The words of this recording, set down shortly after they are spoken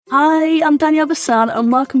Hi, I'm Danielle Bassan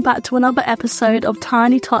and welcome back to another episode of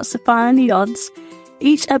Tiny Tots Defying the Odds.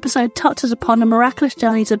 Each episode touches upon the miraculous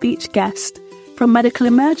journeys of each guest, from medical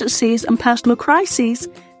emergencies and personal crises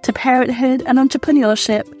to parenthood and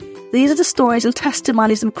entrepreneurship. These are the stories and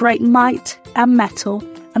testimonies of great might and mettle,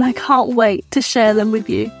 and I can't wait to share them with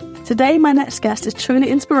you. Today, my next guest is truly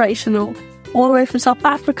inspirational, all the way from South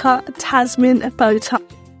Africa, Tasmin Botha.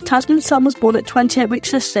 Tasmin's son was born at 28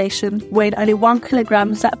 weeks gestation, weighing only 1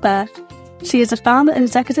 kilogram at birth. She is the founder and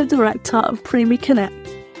executive director of Preemie Connect,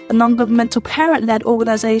 a non-governmental parent-led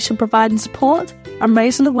organisation providing support and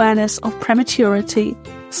raising awareness of prematurity.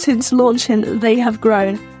 Since launching, they have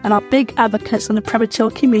grown and are big advocates in the premature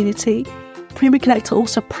community. Preemie Connect are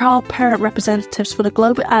also proud parent representatives for the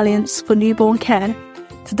Global Alliance for Newborn Care.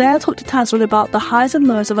 Today I talked to Tasmin about the highs and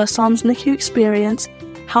lows of her son's NICU experience,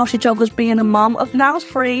 how she juggles being a mum of now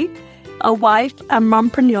 3, a wife and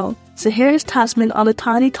mumpreneur. So here is Tasmin on the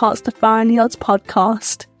Tiny Tots Defying the Odds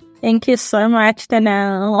podcast. Thank you so much,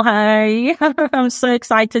 Danielle. Hi. I'm so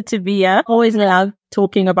excited to be here. Always love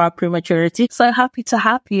talking about prematurity. So happy to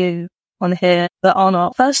have you on here, the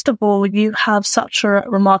honour. First of all, you have such a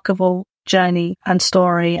remarkable journey and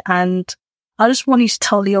story, and I just want you to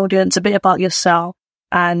tell the audience a bit about yourself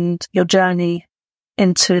and your journey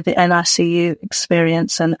into the NICU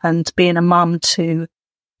experience and being a mum to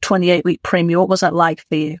 28-week preemie. What was that like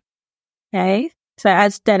for you? Okay. So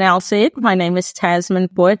as Danielle said, my name is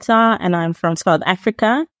Tasmin Botha and I'm from South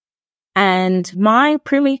Africa. And my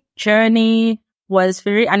preemie journey was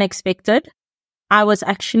very unexpected. I was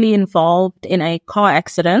actually involved in a car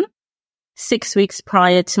accident 6 weeks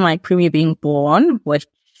prior to my preemie being born, which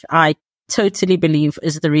I totally believe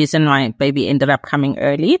is the reason my baby ended up coming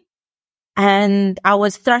early. And I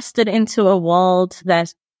was thrusted into a world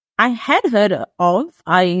that I had heard of.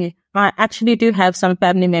 I actually do have some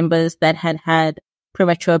family members that had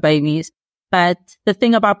premature babies. But the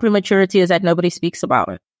thing about prematurity is that nobody speaks about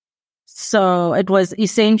it. So it was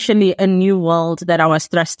essentially a new world that I was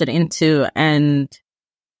thrusted into, and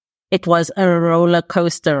it was a roller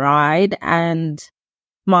coaster ride. And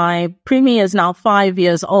my preemie is now 5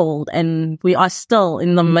 years old, and we are still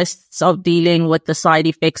in the midst of dealing with the side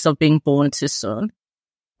effects of being born too soon.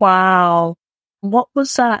 Wow. What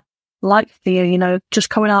was that like for you? You know,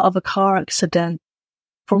 just coming out of a car accident,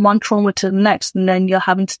 from one trauma to the next, and then you're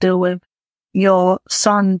having to deal with your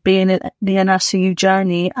son being in the NICU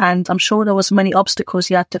journey, and I'm sure there was many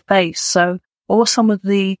obstacles you had to face. So what were some of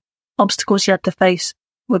the obstacles you had to face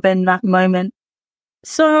within that moment?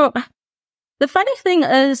 So the funny thing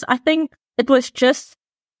is, I think it was just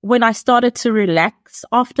when I started to relax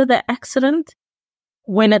after the accident,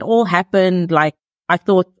 when it all happened, like I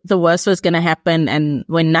thought the worst was going to happen. And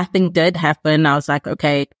when nothing did happen, I was like,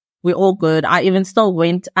 okay, we're all good. I even still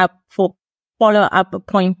went up for follow-up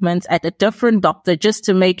appointments at a different doctor just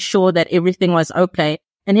to make sure that everything was okay.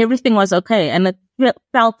 And everything was okay. And it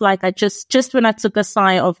felt like I just when I took a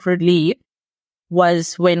sigh of relief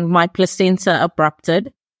was when my placenta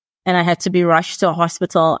abrupted. And I had to be rushed to a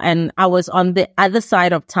hospital, and I was on the other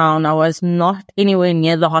side of town. I was not anywhere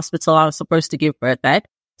near the hospital I was supposed to give birth at.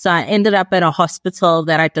 So I ended up at a hospital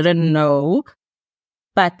that I didn't know.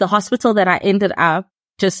 But the hospital that I ended up,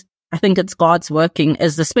 I think it's God's working,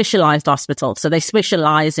 is the specialized hospital. So they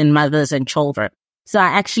specialize in mothers and children. So I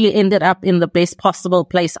actually ended up in the best possible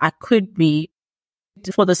place I could be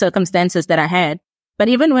for the circumstances that I had. But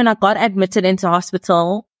even when I got admitted into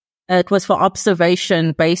hospital, it was for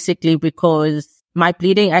observation, basically, because my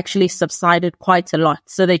bleeding actually subsided quite a lot.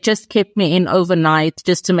 So they just kept me in overnight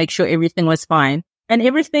just to make sure everything was fine. And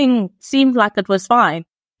everything seemed like it was fine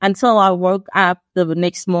until I woke up the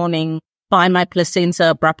next morning by my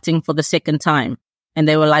placenta abrupting for the second time. And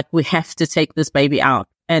they were like, we have to take this baby out.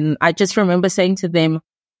 And I just remember saying to them,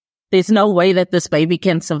 there's no way that this baby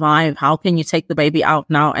can survive. How can you take the baby out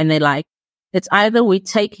now? And they're like, it's either we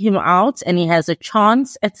take him out and he has a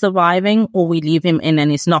chance at surviving, or we leave him in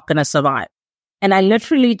and he's not going to survive. And I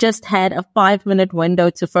literally just had a 5-minute window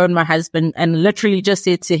to phone my husband and literally just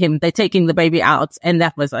said to him, they're taking the baby out. And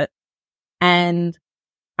that was it. And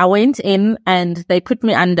I went in and they put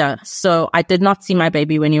me under. So I did not see my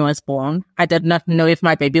baby when he was born. I did not know if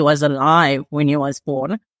my baby was alive when he was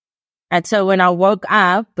born. And so when I woke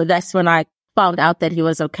up, that's when I found out that he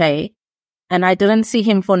was okay. And I didn't see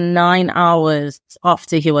him for 9 hours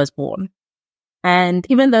after he was born. And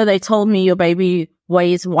even though they told me your baby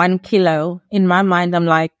weighs 1 kilo, in my mind, I'm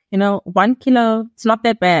like, 1 kilo, it's not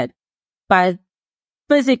that bad. But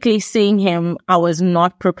physically seeing him, I was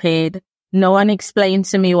not prepared. No one explained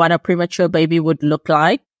to me what a premature baby would look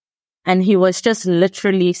like. And he was just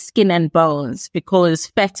literally skin and bones, because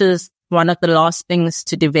fat is one of the last things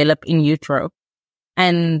to develop in utero.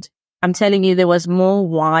 And I'm telling you, there was more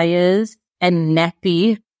wires and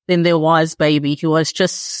nappy than there was baby. He was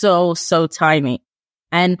just so tiny.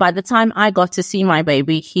 And by the time I got to see my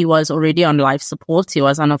baby, he was already on life support. He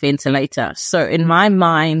was on a ventilator. So in my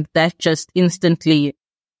mind, that just instantly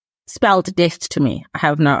spelled death to me. I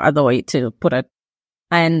have no other way to put it.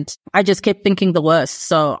 And I just kept thinking the worst.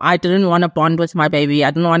 So I didn't want to bond with my baby.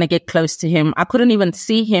 I didn't want to get close to him. I couldn't even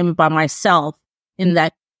see him by myself in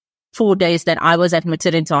that 4 days that I was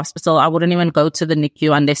admitted into hospital. I wouldn't even go to the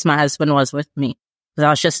NICU unless my husband was with me. Because I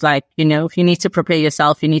was just like, if you need to prepare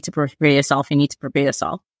yourself, you need to prepare yourself, you need to prepare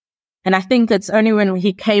yourself. And I think it's only when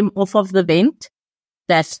he came off of the vent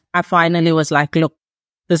that I finally was like, look,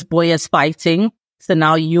 this boy is fighting. So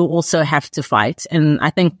now you also have to fight. And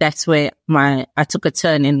I think that's where I took a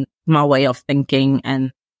turn in my way of thinking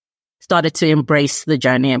and started to embrace the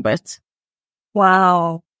journey a bit.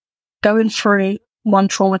 Wow. Going through one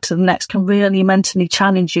trauma to the next can really mentally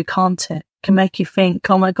challenge you, can't it? Can make you think,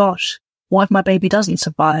 oh my gosh, what if my baby doesn't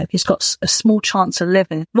survive? He's got a small chance of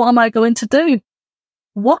living. What am I going to do?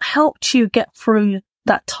 What helped you get through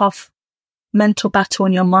that tough mental battle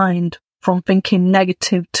in your mind from thinking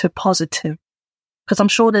negative to positive? Because I'm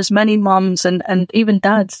sure there's many mums and even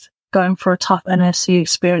dads going through a tough NICU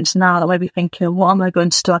experience now that may be thinking, what am I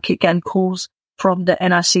going to do? I keep getting calls from the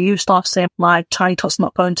NICU staff saying my tiny tot's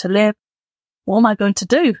not going to live. What am I going to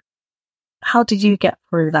do? How did you get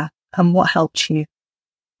through that? And what helped you?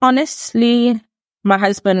 Honestly, my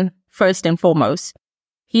husband, first and foremost,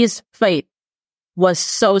 his faith was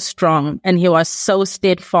so strong and he was so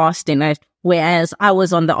steadfast in it. Whereas I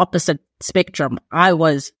was on the opposite spectrum. I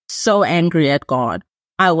was so angry at God.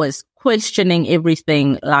 I was questioning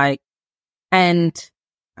everything, and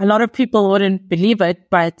a lot of people wouldn't believe it,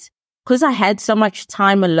 but because I had so much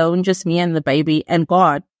time alone, just me and the baby and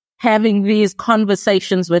God, having these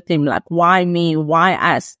conversations with him, like, why me? Why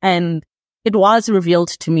us? And it was revealed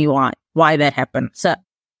to me why that happened. So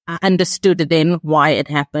I understood then why it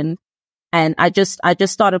happened. And I just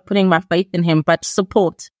started putting my faith in him, but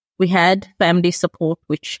support. We had family support,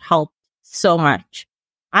 which helped so much.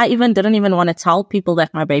 I didn't even want to tell people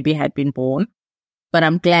that my baby had been born, but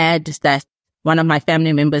I'm glad that one of my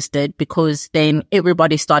family members did, because then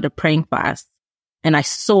everybody started praying for us. And I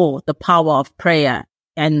saw the power of prayer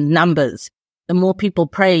and numbers. The more people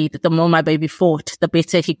prayed, the more my baby fought, the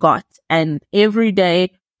better he got. And every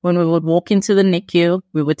day when we would walk into the NICU,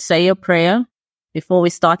 we would say a prayer before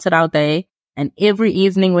we started our day. And every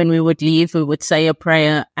evening when we would leave, we would say a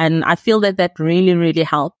prayer. And I feel that really, really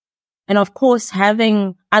helped. And of course,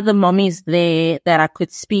 having other mommies there that I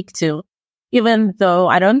could speak to, even though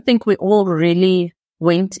I don't think we all really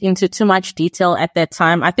went into too much detail at that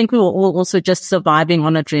time. I think we were all also just surviving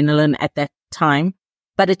on adrenaline at that time.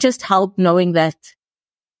 But it just helped knowing that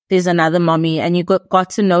there's another mommy and you got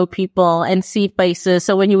to know people and see faces.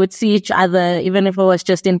 So when you would see each other, even if it was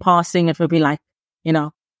just in passing, it would be like, I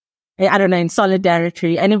don't know, in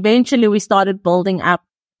solidarity. And eventually we started building up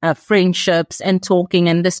friendships and talking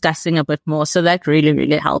and discussing a bit more. So that really,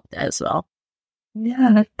 really helped as well.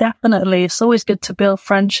 Yeah, definitely. It's always good to build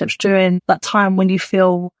friendships during that time when you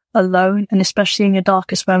feel alone, and especially in your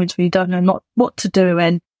darkest moments when you don't know what to do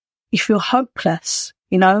and you feel hopeless,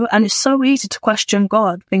 and it's so easy to question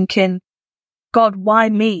God, thinking, God, why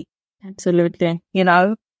me? Absolutely.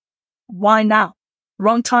 Why now?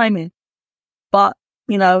 Wrong timing. But,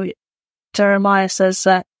 Jeremiah says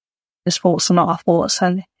that his thoughts are not our thoughts,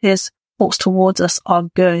 and his thoughts towards us are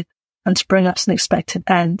good and to bring us an expected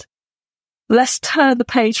end. Let's turn the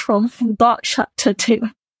page from dark chapter to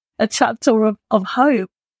a chapter of hope.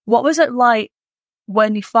 What was it like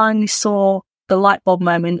when you finally saw the light bulb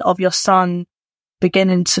moment of your son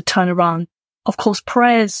beginning to turn around? Of course,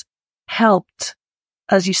 prayers helped,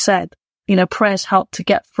 as you said, prayers helped to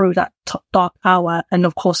get through that dark hour. And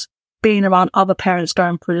of course, being around other parents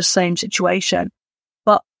going through the same situation.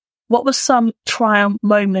 But what were some triumph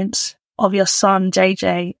moments of your son,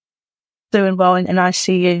 JJ, doing well in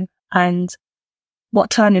ICU? And what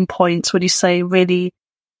turning points would you say really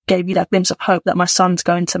gave you that glimpse of hope that my son's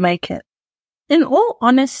going to make it? In all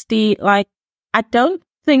honesty, I don't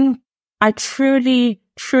think I truly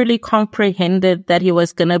comprehended that he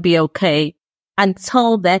was going to be okay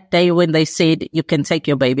until that day when they said, you can take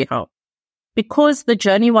your baby home. Because the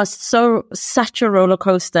journey was such a roller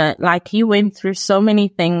coaster. He went through so many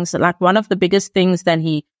things. One of the biggest things that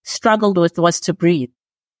he struggled with was to breathe.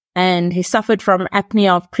 And he suffered from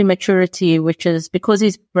apnea of prematurity, which is because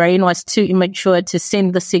his brain was too immature to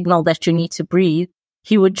send the signal that you need to breathe.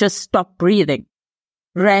 He would just stop breathing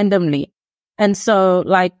randomly. And so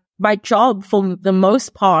my job for the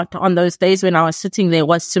most part on those days when I was sitting there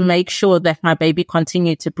was to make sure that my baby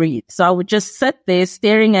continued to breathe. So I would just sit there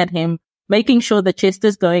staring at him, making sure the chest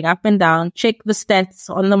is going up and down, check the stats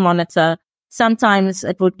on the monitor. Sometimes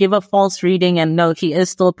it would give a false reading and no, he is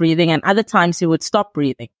still breathing. And other times he would stop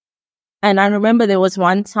breathing. And I remember there was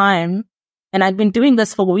one time, and I'd been doing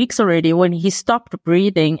this for weeks already, when he stopped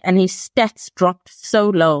breathing and his stats dropped so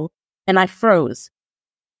low and I froze.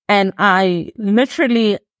 And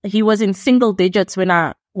he was in single digits when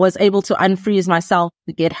I was able to unfreeze myself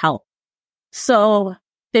to get help. So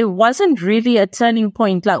there wasn't really a turning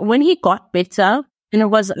point. Like when he got better, and it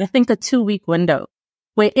was, I think, a 2-week window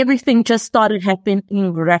where everything just started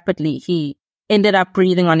happening rapidly. He ended up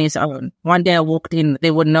breathing on his own. One day I walked in,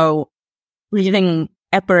 there were no breathing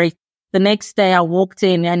apparatus. The next day I walked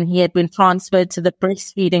in and he had been transferred to the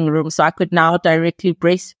breastfeeding room, so I could now directly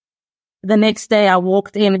breastfeed. The next day I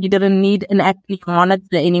walked in, he didn't need an apnea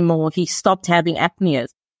monitor anymore. He stopped having apneas.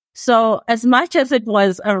 So as much as it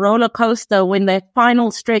was a roller coaster, when the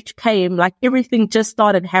final stretch came, like everything just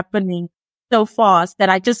started happening so fast that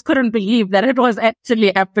I just couldn't believe that it was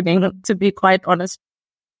actually happening, to be quite honest.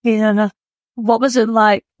 Yeah. What was it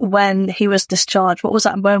like when he was discharged? What was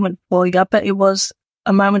that moment for you? I bet it was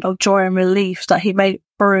a moment of joy and relief that he made it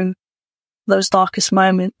through those darkest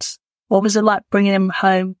moments. What was it like bringing him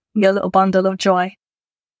home, your little bundle of joy?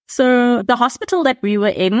 So the hospital that we were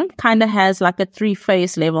in kind of has like a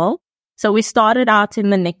 3-phase level. So we started out in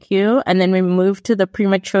the NICU and then we moved to the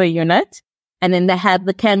premature unit. And then they had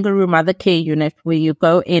the kangaroo mother care unit where you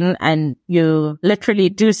go in and you literally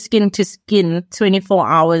do skin to skin 24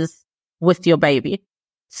 hours with your baby.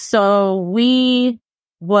 So we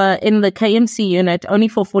were in the KMC unit only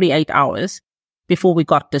for 48 hours before we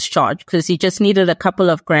got discharged, because he just needed a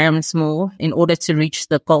couple of grams more in order to reach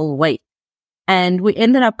the goal weight. And we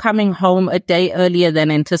ended up coming home a day earlier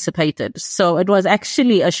than anticipated. So it was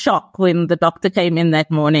actually a shock when the doctor came in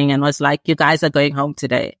that morning and was like, you guys are going home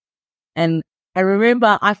today. And I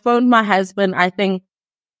remember I phoned my husband, I think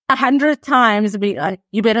 100 times, be like,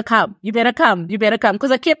 you better come, you better come, you better come.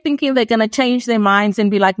 Because I kept thinking they're going to change their minds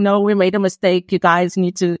and be like, no, we made a mistake. You guys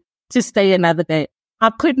need to stay another day. I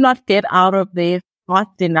could not get out of there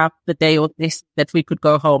fast enough the day or this that we could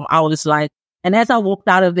go home. I was like, and as I walked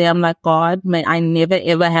out of there, I'm like, God, may I never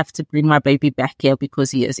ever have to bring my baby back here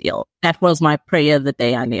because he is ill. That was my prayer the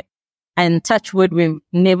day I left. And touch wood, we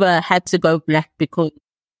never had to go back because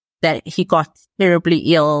that he got terribly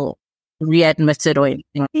ill, readmitted or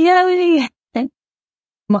anything. Yeah, it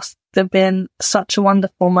must have been such a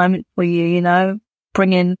wonderful moment for you, you know,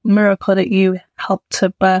 bringing miracle that you helped to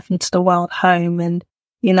birth into the world home, and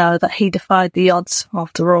you know, that he defied the odds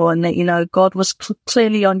after all, and that, you know, God was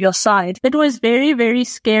clearly on your side. It was very, very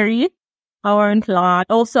scary. I won't lie.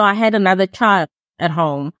 Also, I had another child at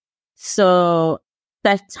home. So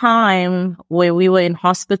that time where we were in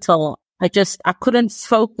hospital, I couldn't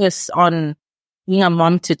focus on being a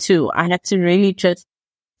mom to 2. I had to really just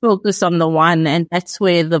focus on the one. And that's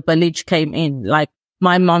where the village came in. Like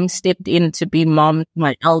my mom stepped in to be mom to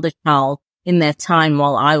my elder child in that time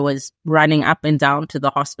while I was running up and down to the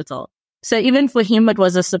hospital. So even for him, it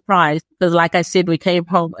was a surprise because, like I said, we came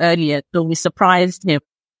home earlier, so we surprised him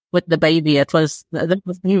with the baby. It was the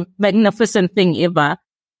most magnificent thing ever.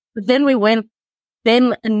 But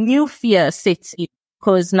then a new fear sets in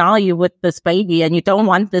because now you're with this baby and you don't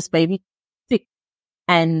want this baby sick.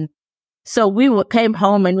 And so we came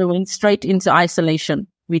home and we went straight into isolation.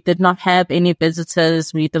 We did not have any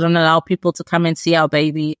visitors. We didn't allow people to come and see our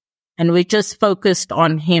baby. And we just focused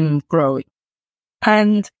on him growing.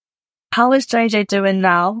 And how is JJ doing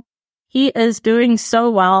now? He is doing so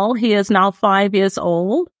well. He is now 5 years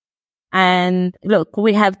old. And look,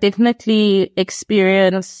 we have definitely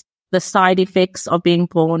experienced the side effects of being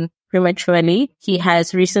born prematurely. He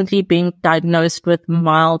has recently been diagnosed with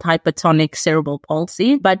mild hypertonic cerebral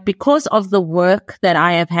palsy. But because of the work that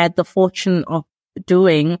I have had the fortune of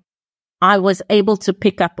doing, I was able to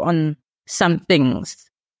pick up on some things.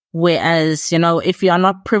 Whereas, you know, if you are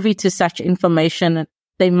not privy to such information,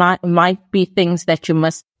 there might be things that you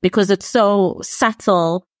must, because it's so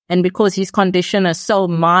subtle and because his condition is so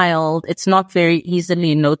mild, it's not very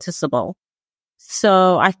easily noticeable.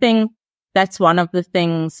 So I think that's one of the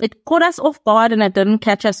things. It caught us off guard and it didn't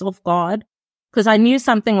catch us off guard because I knew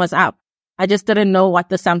something was up. I just didn't know what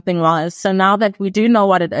the something was. So now that we do know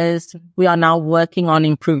what it is, we are now working on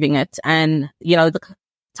improving it. And, you know, the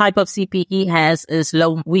type of CP he has is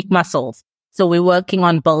weak muscles. So we're working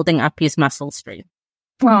on building up his muscle strength.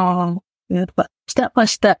 Oh, good. But step by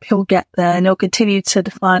step, he'll get there and he'll continue to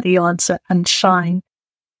defy the odds and shine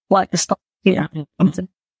like the star. Yeah.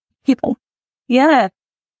 People. Yeah.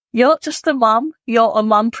 You're not just a mum, you're a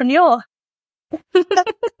mumpreneur.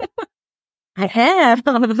 I have.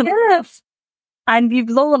 Yes. And you've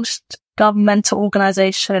launched a governmental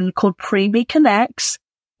organisation called Primi Connects.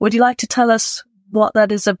 Would you like to tell us what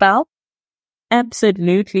that is about?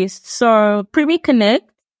 Absolutely. So Primi Connect,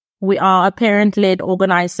 we are a parent-led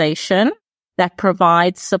organisation that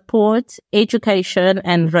provides support, education,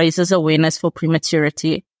 and raises awareness for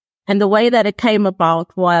prematurity. And the way that it came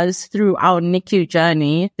about was through our NICU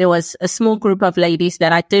journey. There was a small group of ladies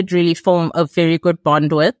that I did really form a very good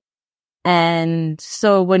bond with. And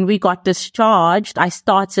so when we got discharged, I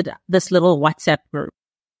started this little WhatsApp group.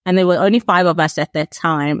 And there were only 5 of us at that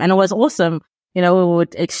time. And it was awesome. You know, we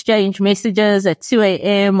would exchange messages at 2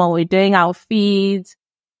 a.m. while we're doing our feeds.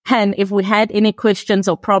 And if we had any questions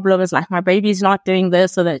or problems, like my baby's not doing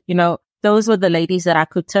this, or that, you know, those were the ladies that I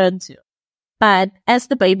could turn to. But as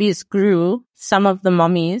the babies grew, some of the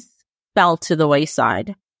mommies fell to the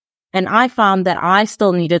wayside. And I found that I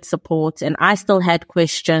still needed support and I still had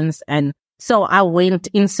questions. And so I went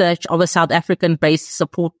in search of a South African-based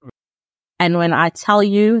support group. And when I tell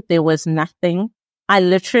you there was nothing, I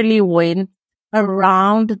literally went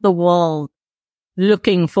around the world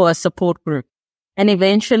looking for a support group. And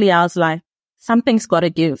eventually I was like, something's got to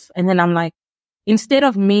give. And then I'm like, instead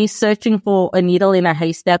of me searching for a needle in a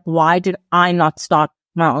haystack, why did I not start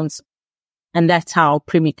my own? And that's how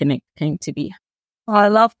Primi Connect came to be. I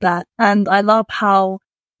love that. And I love how,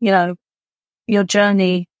 you know, your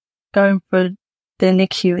journey going through the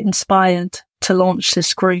NICU inspired to launch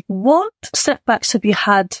this group. What setbacks have you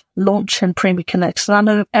had launching Primi Connect? And I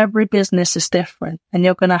know every business is different and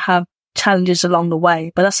you're going to have challenges along the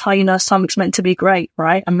way, but that's how you know something's meant to be great,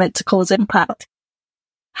 right? And meant to cause impact.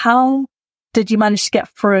 How did you manage to get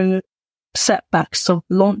through setbacks of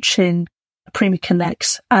launching Primi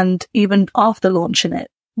Connect, and even after launching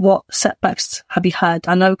it, what setbacks have you had?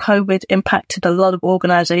 I know COVID impacted a lot of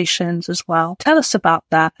organizations as well. Tell us about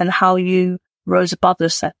that and how you rose above the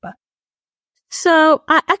setback. So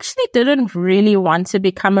I actually didn't really want to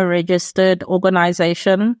become a registered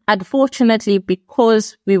organization. Unfortunately,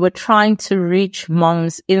 because we were trying to reach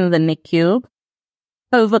moms in the NICU,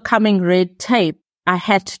 overcoming red tape, I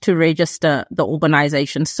had to register the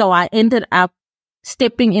organization. So I ended up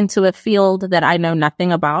stepping into a field that I know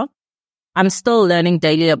nothing about. I'm still learning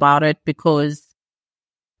daily about it because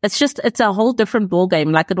it's a whole different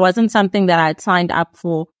ballgame. Like, it wasn't something that I'd signed up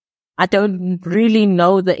for. I don't really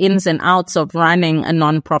know the ins and outs of running a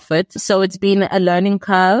nonprofit. So it's been a learning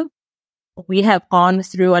curve. We have gone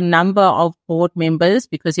through a number of board members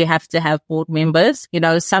because you have to have board members. You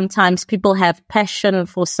know, sometimes people have passion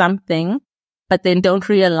for something, but then don't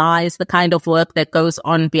realize the kind of work that goes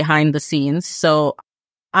on behind the scenes. So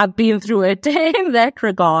I've been through it in that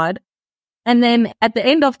regard. And then at the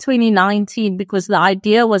end of 2019, because the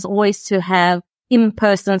idea was always to have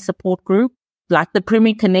in-person support group, like the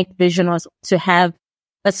Primi Connect vision was to have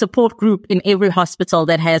a support group in every hospital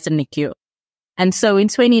that has a NICU. And so in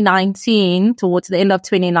 2019, towards the end of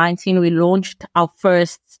 2019, we launched our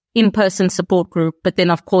first in-person support group. But then,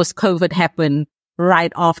 of course, COVID happened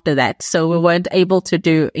right after that. So we weren't able to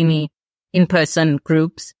do any in-person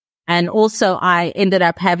groups. And also I ended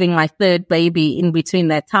up having my third baby in between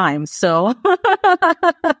that time. So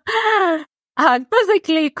I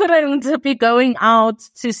physically couldn't be going out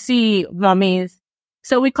to see mommies.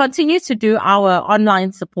 So we continue to do our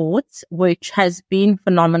online support, which has been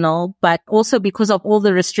phenomenal, but also because of all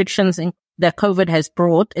the restrictions that COVID has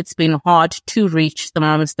brought, it's been hard to reach the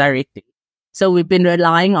moms directly. So we've been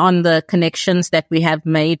relying on the connections that we have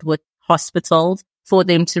made with hospitals for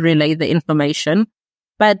them to relay the information.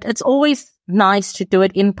 But it's always nice to do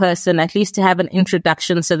it in person, at least to have an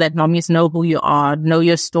introduction so that mommies know who you are, know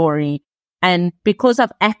your story. And because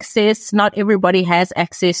of access, not everybody has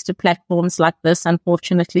access to platforms like this,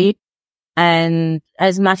 unfortunately. And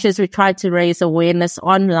as much as we try to raise awareness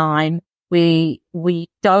online, we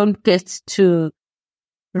don't get to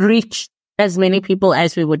reach as many people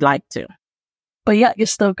as we would like to. But yet you're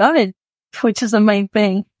still going, which is the main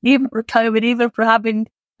thing. Even for COVID, even for having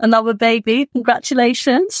another baby,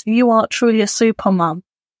 congratulations. You are truly a super mum.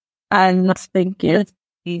 And thank you.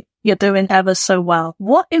 You're doing ever so well.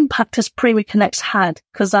 What impact has Primi Connect had?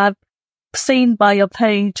 Because I've seen by your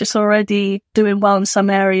page, it's already doing well in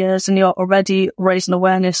some areas and you're already raising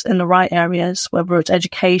awareness in the right areas, whether it's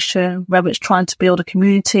education, whether it's trying to build a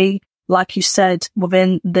community, like you said,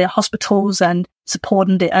 within the hospitals and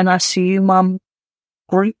supporting the NICU mum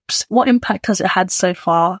groups. What impact has it had so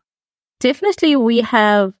far? Definitely, we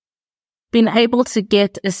have been able to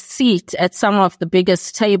get a seat at some of the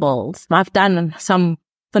biggest tables. I've done some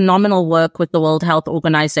phenomenal work with the World Health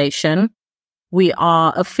Organization. We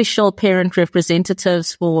are official parent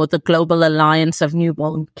representatives for the Global Alliance of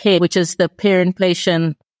Newborn Care, which is the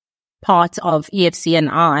parent-patient part of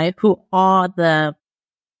EFCNI, who are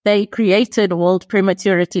they created World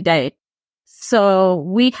Prematurity Day. So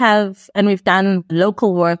we've done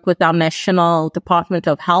local work with our National Department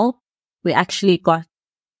of Health.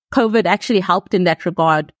 COVID actually helped in that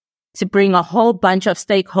regard to bring a whole bunch of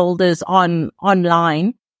stakeholders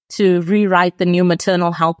online to rewrite the new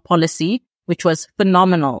maternal health policy, which was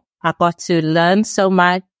phenomenal. I got to learn so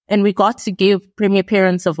much, and we got to give premier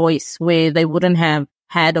parents a voice where they wouldn't have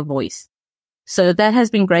had a voice. So that has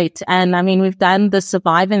been great. And I mean, we've done the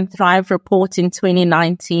Survive and Thrive report in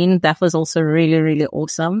 2019. That was also really, really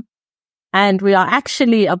awesome. And we are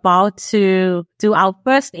actually about to do our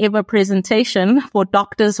first ever presentation for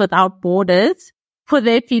Doctors Without Borders for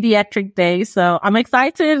their pediatric day. So I'm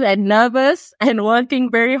excited and nervous and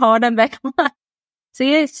working very hard on that one. So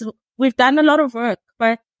yes, we've done a lot of work,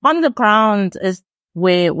 but on the ground is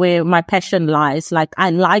where my passion lies. Like,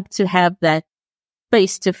 I like to have that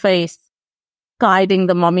face-to-face guiding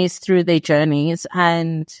the mommies through their journeys.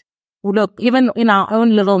 And look, even in our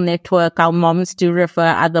own little network, our moms do refer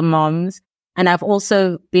other moms. And I've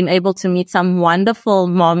also been able to meet some wonderful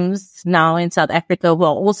moms now in South Africa who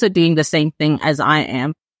are also doing the same thing as I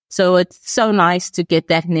am. So it's so nice to get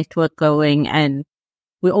that network going, and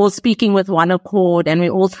we're all speaking with one accord, and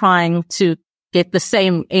we're all trying to get the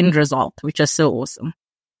same end result, which is so awesome.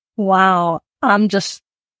 Wow. I'm just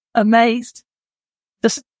amazed.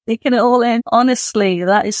 Just taking it all in. Honestly,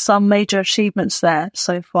 that is some major achievements there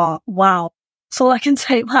so far. Wow. So I can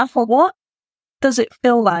say, wow, what does it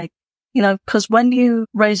feel like? You know, because when you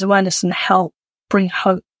raise awareness and help bring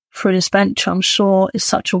hope through this venture, I'm sure it's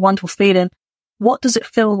such a wonderful feeling. What does it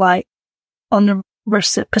feel like on the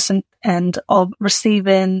recipient end of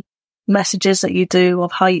receiving messages that you do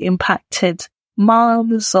of how you impacted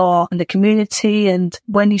moms or in the community, and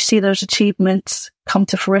when you see those achievements come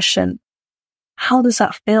to fruition? How does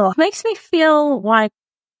that feel? It makes me feel like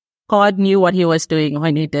God knew what he was doing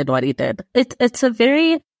when he did what he did.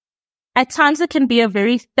 At times it can be a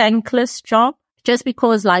very thankless job, just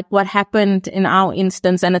because like what happened in our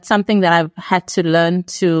instance, and it's something that I've had to learn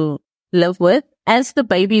to live with. As the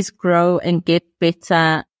babies grow and get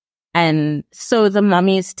better, and so the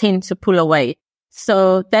mummies tend to pull away.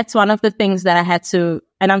 So that's one of the things that I had to,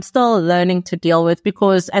 and I'm still learning to deal with,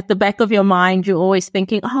 because at the back of your mind, you're always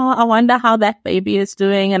thinking, oh, I wonder how that baby is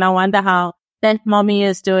doing, and I wonder how that mommy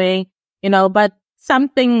is doing, but some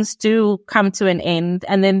things do come to an end.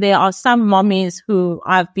 And then there are some mommies who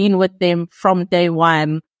I've been with them from day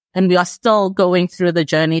one, and we are still going through the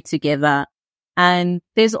journey together. And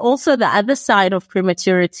there's also the other side of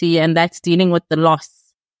prematurity, and that's dealing with the loss.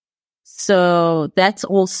 So that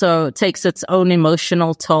also takes its own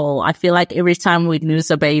emotional toll. I feel like every time we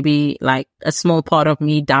lose a baby, like a small part of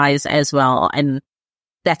me dies as well. And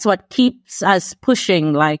that's what keeps us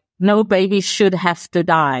pushing. Like, no baby should have to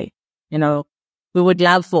die. We would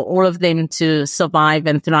love for all of them to survive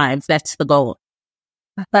and thrive. That's the goal.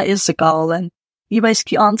 That is the goal. And you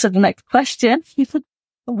basically answered the next question.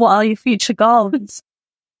 What are your future goals?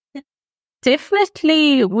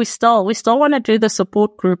 Definitely, we still want to do the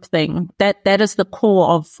support group thing. That is the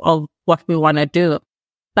core of what we want to do.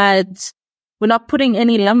 But we're not putting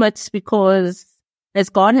any limits, because as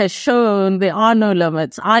God has shown, there are no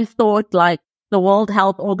limits. I thought like the World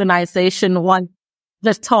Health Organization wants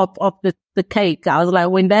the top of the cake. I was like,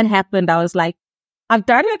 when that happened, I was like, I've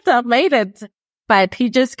done it, I've made it. But he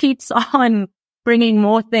just keeps on bringing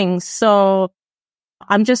more things. So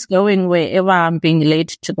I'm just going wherever I'm being led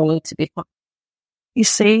to go to be. You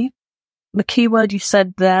see, the key word you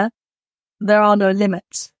said there are no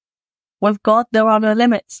limits. With God, there are no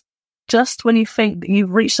limits. Just when you think that you've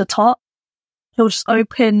reached the top, he'll just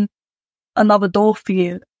open another door for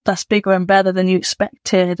you that's bigger and better than you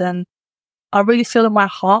expected. And I really feel in my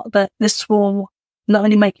heart that this will not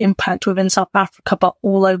only make impact within South Africa, but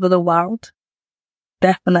all over the world.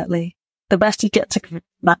 Definitely. The best you get to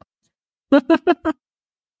that.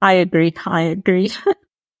 I agree.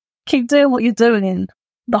 Keep doing what you're doing, and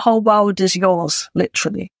the whole world is yours,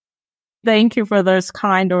 literally. Thank you for those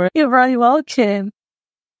kind words. You're very welcome.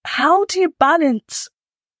 How do you balance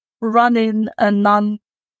running a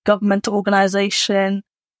non-governmental organization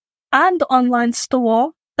and online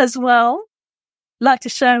store as well? Like to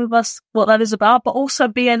share with us what that is about, but also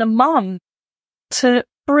being a mum to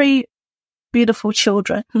 3 beautiful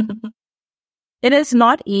children. It is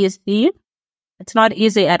not easy. It's not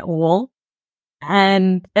easy at all.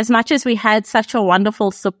 And as much as we had such a wonderful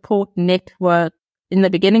support network in the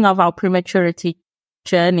beginning of our prematurity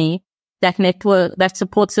journey, that network, that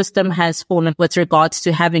support system has fallen with regards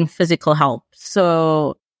to having physical help.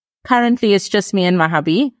 So currently it's just me and my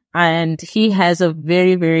hubby, and he has a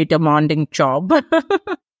very, very demanding job.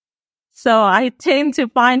 So I tend to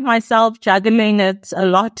find myself juggling it a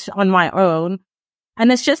lot on my own.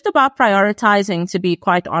 And it's just about prioritizing, to be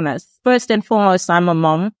quite honest. First and foremost, I'm a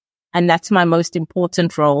mom, and that's my most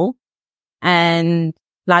important role. And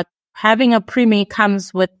like having a preemie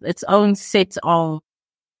comes with its own set of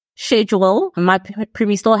schedule. My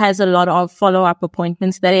preemie still has a lot of follow-up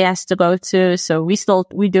appointments that he has to go to. So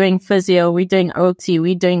we're doing physio, we're doing OT,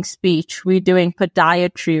 we're doing speech, we're doing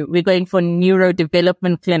podiatry, we're going for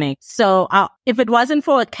neurodevelopment clinics. So if it wasn't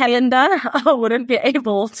for a calendar, I wouldn't be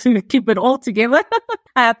able to keep it all together.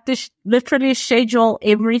 I have to literally schedule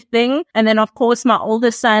everything. And then of course my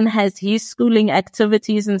oldest son has his schooling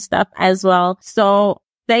activities and stuff as well. So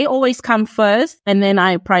they always come first, and then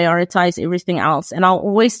I prioritize everything else. And I'll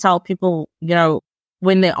always tell people,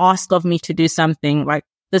 when they ask of me to do something, like,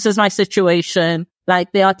 this is my situation.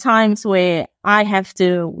 Like, there are times where I have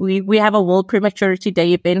to, we have a World Prematurity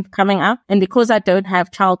Day event coming up. And because I don't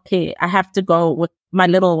have childcare, I have to go with my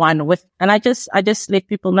little one and I just let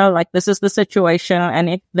people know, like, this is the situation. And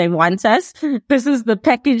if they want us, this is the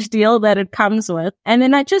package deal that it comes with. And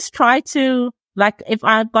then I just try to, like, if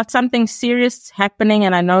I've got something serious happening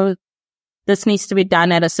and I know this needs to be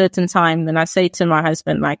done at a certain time, then I say to my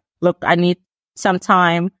husband, like, look, I need some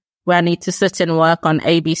time where I need to sit and work on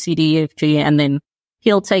A, B, C, D, E, F, G, and then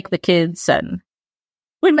he'll take the kids, and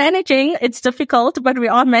we're managing. It's difficult, but we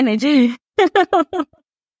are managing.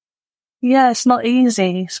 Yeah, it's not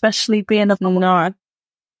easy, especially being a wife.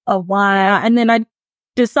 And then I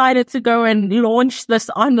decided to go and launch this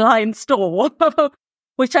online store.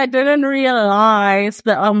 Which I didn't realize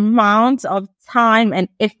the amount of time and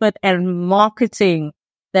effort and marketing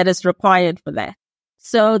that is required for that.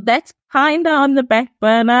 So that's kind of on the back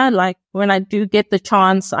burner. Like, when I do get the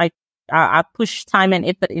chance, I push time and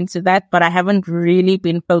effort into that, but I haven't really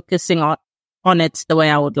been focusing on it the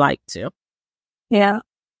way I would like to. Yeah,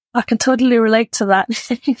 I can totally relate to that.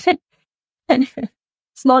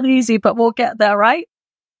 It's not easy, but we'll get there, right?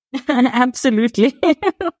 Absolutely.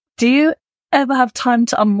 Do you ever have time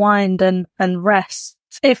to unwind and rest?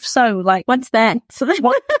 If so, like, what's that?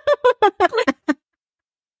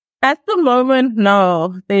 At the moment,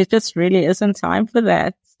 no, there just really isn't time for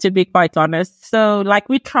that, to be quite honest. So, like,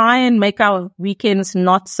 we try and make our weekends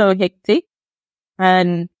not so hectic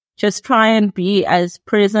and just try and be as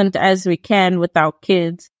present as we can with our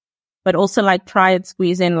kids, but also, like, try and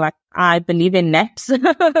squeeze in, like, I believe in naps.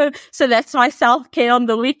 So that's my self-care on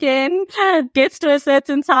the weekend. Gets to a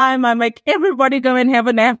certain time, I make everybody go and have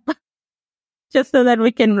a nap just so that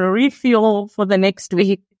we can refuel for the next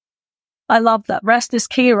week. I love that. Rest is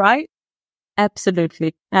key, right?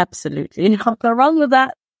 Absolutely. Absolutely. Can't go wrong with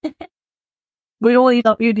that. We all eat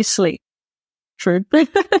up, you need sleep. True.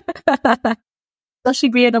 Especially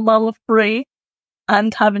being a mom of 3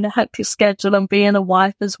 and having a hectic schedule and being a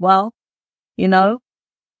wife as well.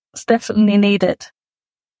 It's definitely needed.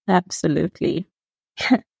 Absolutely.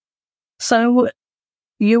 So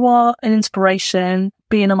you are an inspiration,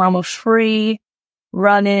 being a mom of 3,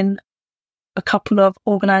 running a couple of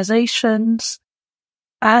organizations,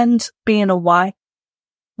 and being a wife.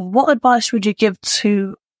 What advice would you give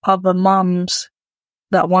to other mums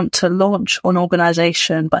that want to launch an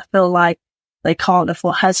organization but feel like they can't, or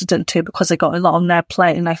feel hesitant to because they got a lot on their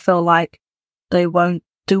plate and they feel like they won't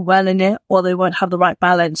do well in it or they won't have the right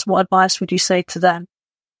balance? What advice would you say to them?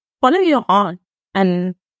 Follow your heart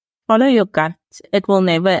and follow your gut. It will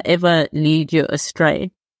never ever lead you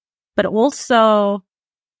astray. But also,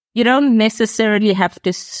 you don't necessarily have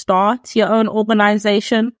to start your own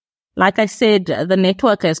organization. Like I said, the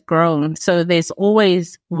network has grown. So there's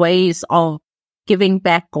always ways of giving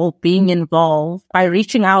back or being involved by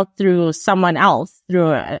reaching out through someone else,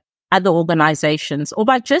 through other organizations, or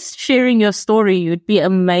by just sharing your story. You'd be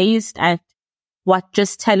amazed at what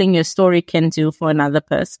just telling your story can do for another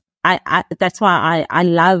person. That's why I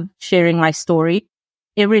love sharing my story.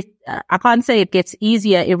 I can't say it gets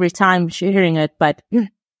easier every time sharing it, but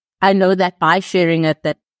I know that by sharing it,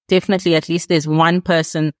 that definitely at least there's one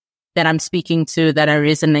person that I'm speaking to that I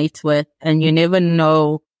resonate with. And you never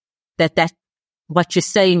know that what you're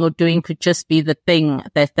saying or doing could just be the thing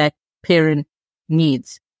that parent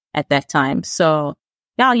needs at that time. So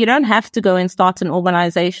yeah, you don't have to go and start an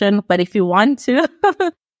organization, but if you want to,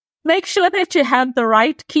 make sure that you have the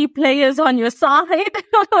right key players on your side.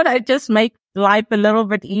 That just make life a little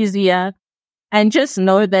bit easier, and just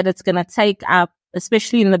know that it's going to take up,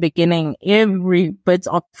 especially in the beginning, every bit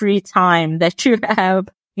of free time that you have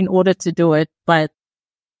in order to do it. But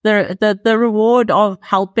the reward of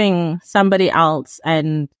helping somebody else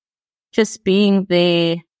and just being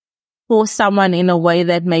there for someone in a way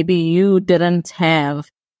that maybe you didn't have,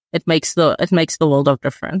 it makes the world of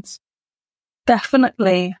difference.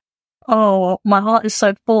 Definitely. Oh, my heart is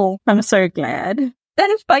so full. I'm so glad.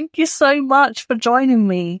 And thank you so much for joining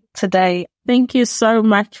me today. Thank you so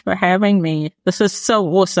much for having me. This is so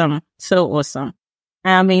awesome. So awesome.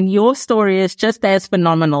 I mean, your story is just as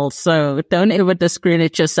phenomenal, so don't ever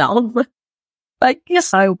discredit yourself. Thank you.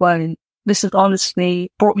 I won't. This has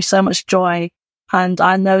honestly brought me so much joy, and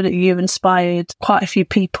I know that you've inspired quite a few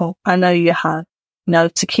people. I know you have,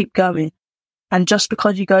 to keep going. And just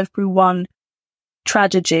because you go through one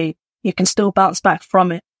tragedy, you can still bounce back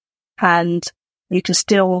from it, and you can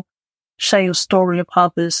still share your story with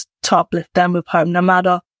others to uplift them with hope, no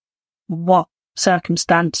matter what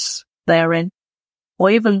circumstance they're in. Or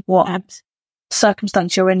even what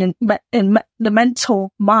circumstance you're in the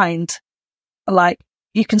mental mind. Like,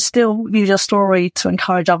 you can still use your story to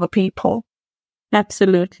encourage other people.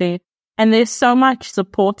 Absolutely. And there's so much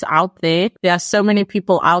support out there. There are so many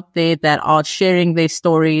people out there that are sharing their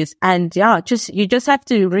stories. And you just have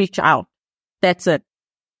to reach out. That's it.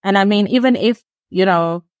 And I mean, even if,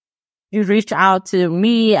 you reach out to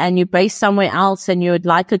me and you're based somewhere else and you would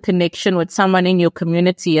like a connection with someone in your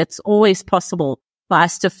community, it's always possible for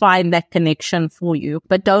us to find that connection for you.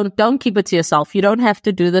 But don't keep it to yourself. You don't have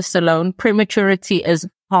to do this alone. Prematurity is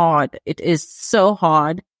hard. It is so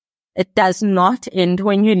hard. It does not end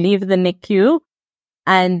when you leave the NICU.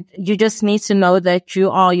 And you just need to know that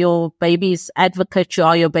you are your baby's advocate. You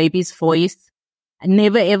are your baby's voice. And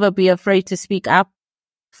never ever be afraid to speak up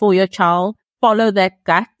for your child. Follow that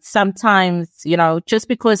gut. Sometimes, just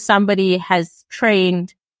because somebody has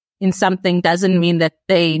trained in something doesn't mean that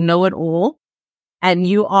they know it all. And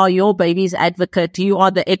you are your baby's advocate. You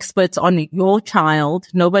are the experts on your child.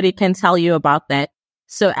 Nobody can tell you about that.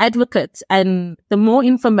 So advocates, and the more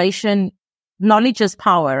information, knowledge is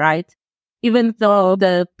power, right? Even though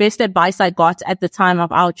the best advice I got at the time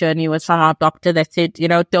of our journey was from our doctor that said,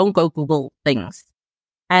 don't go Google things.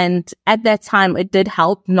 And at that time, it did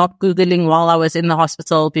help not Googling while I was in the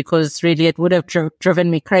hospital, because really it would have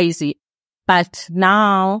driven me crazy. But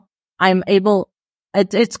now I'm able.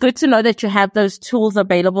 It's good to know that you have those tools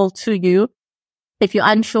available to you if you're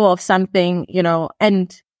unsure of something,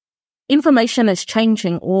 and information is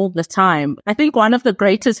changing all the time. I think one of the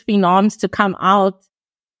greatest phenoms to come out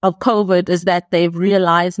of COVID is that they've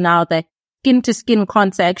realized now that skin-to-skin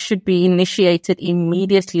contact should be initiated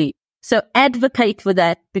immediately. So advocate for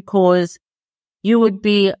that, because you would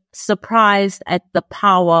be surprised at the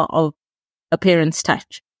power of a parent's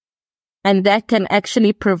touch. And that can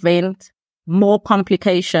actually prevent more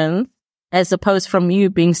complications as opposed from you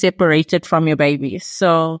being separated from your baby.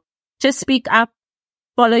 So just speak up,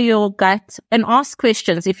 follow your gut, and ask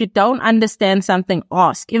questions. If you don't understand something,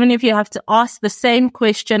 ask. Even if you have to ask the same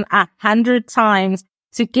question 100 times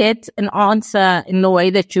to get an answer in the way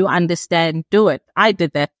that you understand, do it. I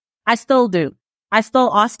did that. I still do. I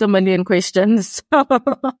still ask a million questions.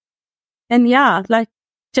 And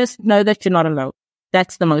just know that you're not alone.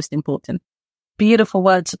 That's the most important. Beautiful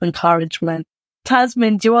words of encouragement.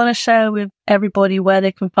 Tasmin, do you want to share with everybody where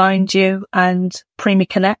they can find you and Preemie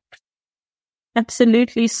Connect?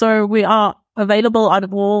 Absolutely. So we are available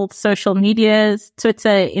on all social medias,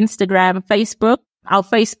 Twitter, Instagram, Facebook. Our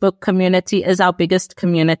Facebook community is our biggest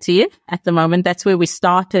community at the moment. That's where we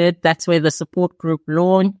started. That's where the support group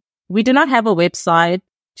launched. We do not have a website,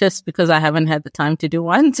 just because I haven't had the time to do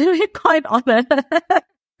one, to be quite honest.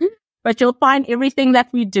 But you'll find everything that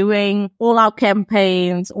we're doing, all our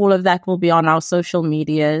campaigns, all of that will be on our social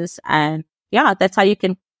medias. And that's how you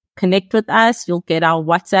can connect with us. You'll get our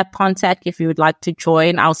WhatsApp contact if you would like to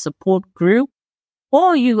join our support group.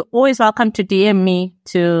 Or you're always welcome to DM me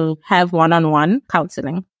to have one-on-one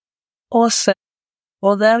counseling. Awesome.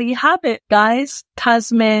 Well, there you have it, guys.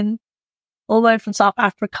 Tasmin, all the way from South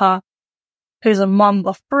Africa, who's a mum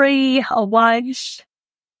of 3, a wife,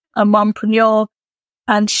 a mompreneur.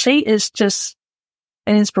 And she is just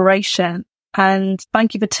an inspiration. And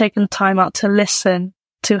thank you for taking the time out to listen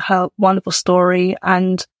to her wonderful story.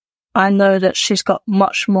 And I know that she's got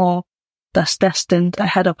much more that's destined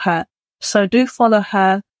ahead of her. So do follow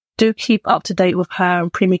her. Do keep up to date with her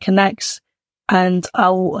and Preemie Connects. And I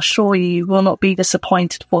will assure you will not be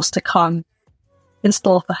disappointed for what's to come in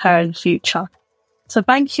store for her in the future. So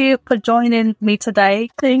thank you for joining me today.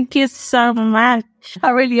 Thank you so much.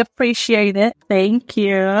 I really appreciate it. Thank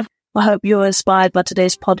you. I hope you're inspired by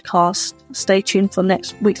today's podcast. Stay tuned for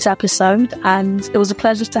next week's episode. And it was a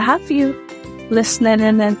pleasure to have you listening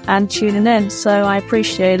in and tuning in. So I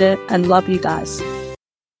appreciate it and love you guys.